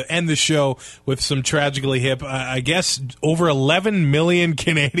end the show with some Tragically Hip. I guess over 11 million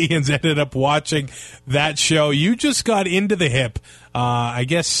Canadians ended up watching that show. You just got into the Hip, I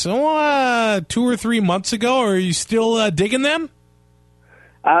guess, 2 or 3 months ago. Are you still digging them?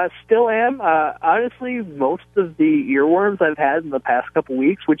 Still am. Honestly, most of the earworms I've had in the past couple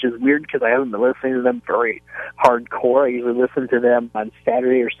weeks, which is weird because I haven't been listening to them very hardcore. I usually listen to them on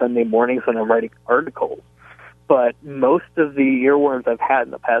Saturday or Sunday mornings when I'm writing articles. But most of the earworms I've had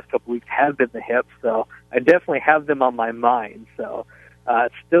in the past couple weeks have been the Hip, so I definitely have them on my mind. So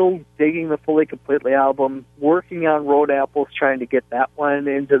still digging the Fully Completely album, working on Road Apples, trying to get that one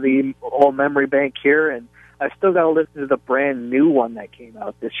into the old memory bank here, and I've still got to listen to the brand new one that came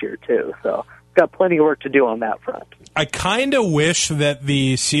out this year, too. So got plenty of work to do on that front. I kind of wish that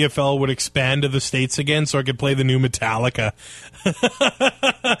the CFL would expand to the States again so I could play the new Metallica.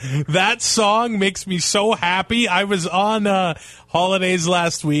 That song makes me so happy. I was on holidays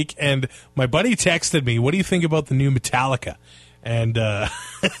last week, and my buddy texted me, what do you think about the new Metallica? And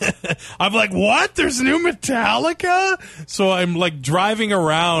I'm like, what? There's new Metallica? So I'm like driving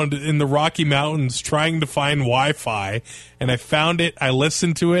around in the Rocky Mountains trying to find Wi-Fi, and I found it. I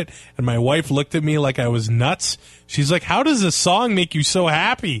listened to it, and my wife looked at me like I was nuts. She's like, how does this song make you so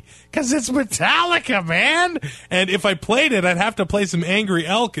happy? Because it's Metallica, man. And if I played it, I'd have to play some Angry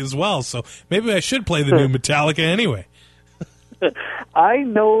Elk as well. So maybe I should play the new Metallica anyway. I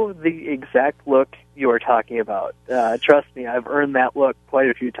know the exact look you are talking about. Trust me, I've earned that look quite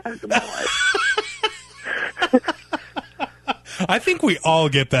a few times in my life. I think we all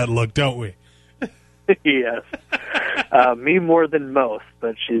get that look, don't we? Yes. Me more than most,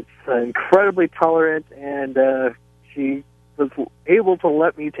 but she's incredibly tolerant, and she was able to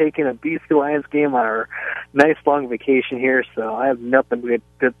let me take in a BC Lions game on our nice long vacation here, so I have nothing but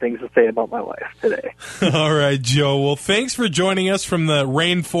good things to say about my wife today. All right, Joe. Well, thanks for joining us from the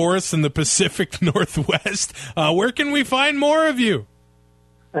rainforest in the Pacific Northwest. Where can we find more of you?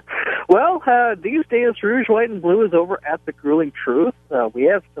 Well, these days, Rouge, White, and Blue is over at The Grueling Truth. We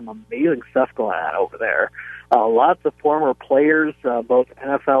have some amazing stuff going on over there. Lots of former players, both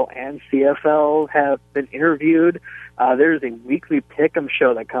NFL and CFL, have been interviewed. There's a weekly pick'em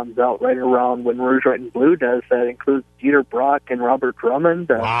show that comes out right around when Rouge, White, and Blue does. That includes Dieter Brock and Robert Drummond.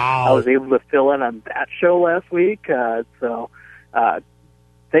 Wow. I was able to fill in on that show last week.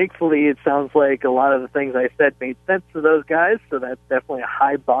 Thankfully, it sounds like a lot of the things I said made sense to those guys, so that's definitely a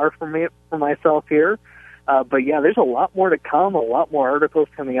high bar for myself here. But yeah, there's a lot more to come, a lot more articles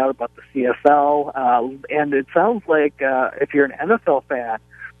coming out about the CFL, and it sounds like if you're an NFL fan,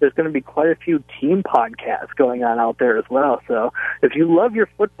 there's going to be quite a few team podcasts going on out there as well. So if you love your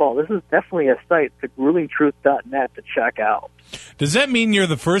football, this is definitely a site, thegruelingtruth.net, to check out. Does that mean you're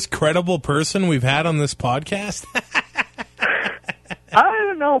the first credible person we've had on this podcast? I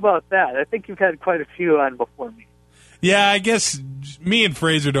don't know about that. I think you've had quite a few on before me. Yeah, I guess me and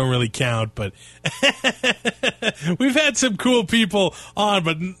Fraser don't really count, but we've had some cool people on,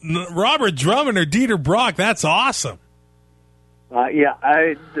 but Robert Drummond or Dieter Brock, that's awesome. Yeah,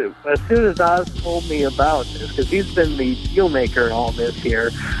 as soon as Oz told me about this, because he's been the deal maker in all this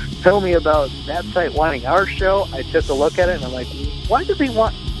here, told me about that site wanting our show, I took a look at it, and I'm like, why do they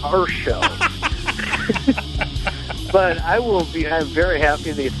want our show? But I'm very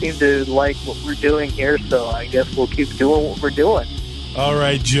happy they seem to like what we're doing here, so I guess we'll keep doing what we're doing. All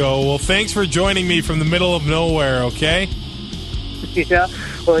right, Joe. Well, thanks for joining me from the middle of nowhere, okay? Yeah.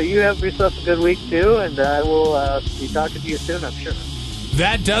 Well, you have yourself a good week, too, and I will be talking to you soon, I'm sure.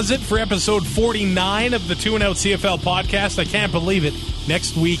 That does it for episode 49 of the 2 and Out CFL podcast. I can't believe it.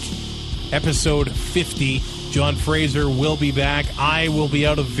 Next week, episode 50. John Fraser will be back. I will be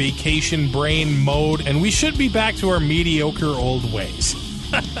out of vacation brain mode, and we should be back to our mediocre old ways.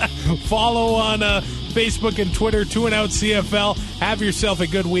 Follow on Facebook and Twitter, 2 and Out CFL. Have yourself a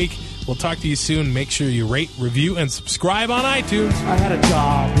good week. We'll talk to you soon. Make sure you rate, review, and subscribe on iTunes. I had a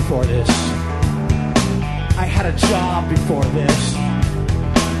job before this. I had a job before this.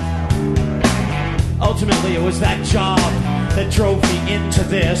 Ultimately, it was that job that drove me into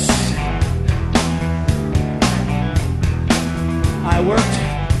this. I worked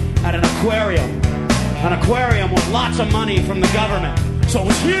at an aquarium with lots of money from the government, so it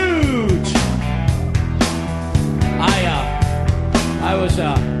was huge. I was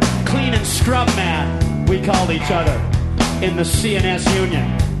a clean and scrub man, we called each other, in the CNS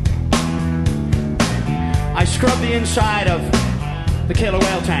union. I scrubbed the inside of the killer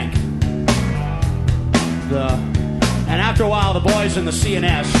whale tank. And after a while, the boys in the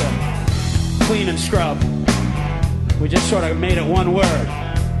CNS, clean and scrub, we just sort of made it one word.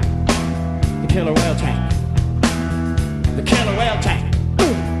 The killer whale tank. The killer whale tank.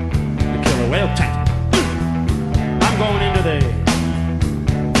 The killer whale tank. I'm going into the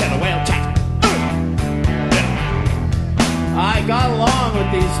killer whale tank. I got along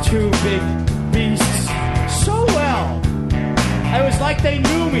with these two big beasts so well. It was like they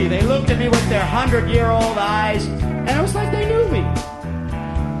knew me. They looked at me with their 100-year-old eyes, and it was like they knew me.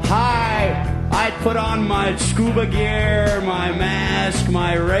 Hi. I'd put on my scuba gear, my mask,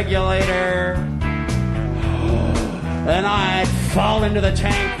 my regulator, and I'd fall into the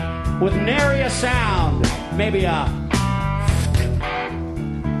tank with nary a sound, maybe a...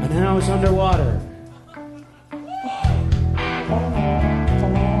 And then I was underwater.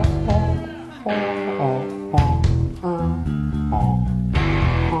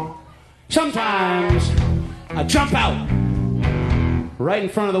 Sometimes I jump out right in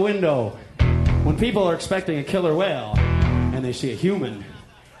front of the window. When people are expecting a killer whale and they see a human,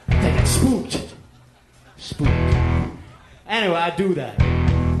 they get spooked. Anyway, I do that.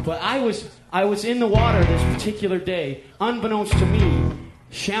 But I was in the water this particular day, unbeknownst to me,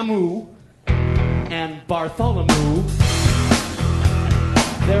 Shamu and Bartholomew,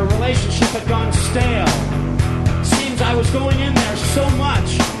 their relationship had gone stale. Seems I was going in there so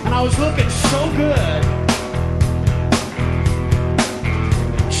much, and I was looking so good.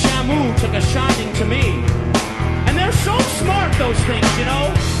 Took a shining to me. And they're so smart, those things, you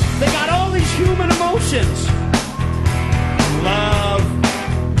know? They got all these human emotions. Love,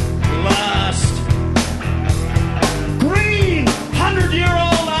 lust, green,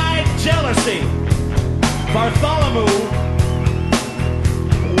 100-year-old eyed jealousy. Bartholomew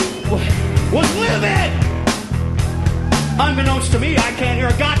was livid. Unbeknownst to me, I can't hear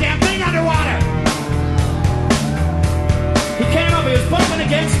a goddamn thing underwater. he was bumping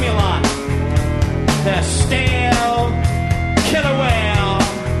against me a lot. The stale killer whale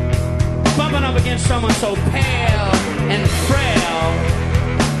bumping up against someone so pale and frail.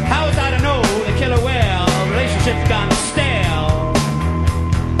 How was I to know the killer whale relationship's gone stale?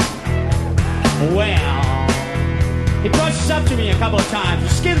 Well, he brushes up to me a couple of times.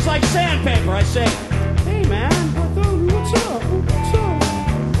 His skin's like sandpaper. I say, hey man, what's up? What's up?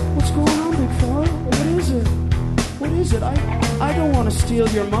 What's going on, big fella? What is it? What is it? I don't want to steal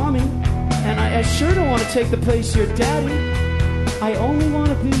your mommy, and I sure don't want to take the place of your daddy. I only want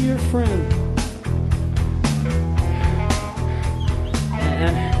to be your friend.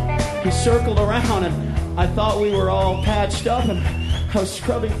 And he circled around, and I thought we were all patched up, and I was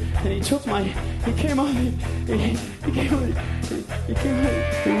scrubbing, and he came up,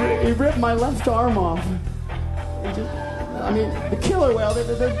 he ripped my left arm off. The killer whale,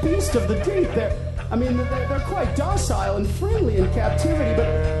 they're beasts of the deep. They're quite docile and friendly in captivity,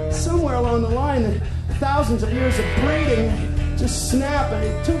 but somewhere along the line, the thousands of years of breeding just snapped, and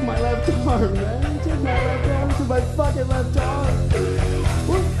he took my left arm, man. He took my left arm, took my fucking left arm.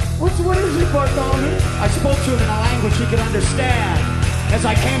 What is it, Bartholomew? I spoke to him in a language he could understand as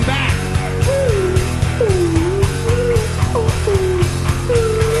I came back.